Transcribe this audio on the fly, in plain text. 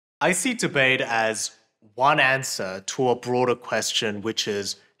I see debate as one answer to a broader question, which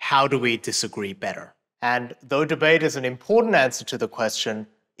is how do we disagree better? And though debate is an important answer to the question,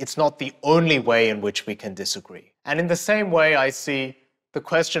 it's not the only way in which we can disagree. And in the same way, I see the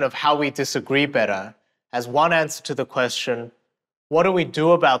question of how we disagree better as one answer to the question, what do we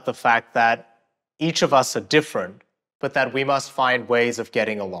do about the fact that each of us are different, but that we must find ways of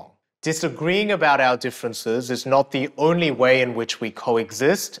getting along? Disagreeing about our differences is not the only way in which we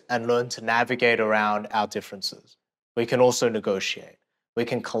coexist and learn to navigate around our differences. We can also negotiate. We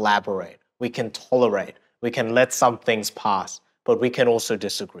can collaborate. We can tolerate. We can let some things pass, but we can also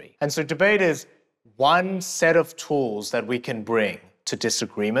disagree. And so debate is one set of tools that we can bring to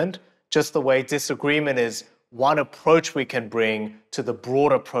disagreement, just the way disagreement is one approach we can bring to the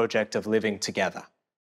broader project of living together.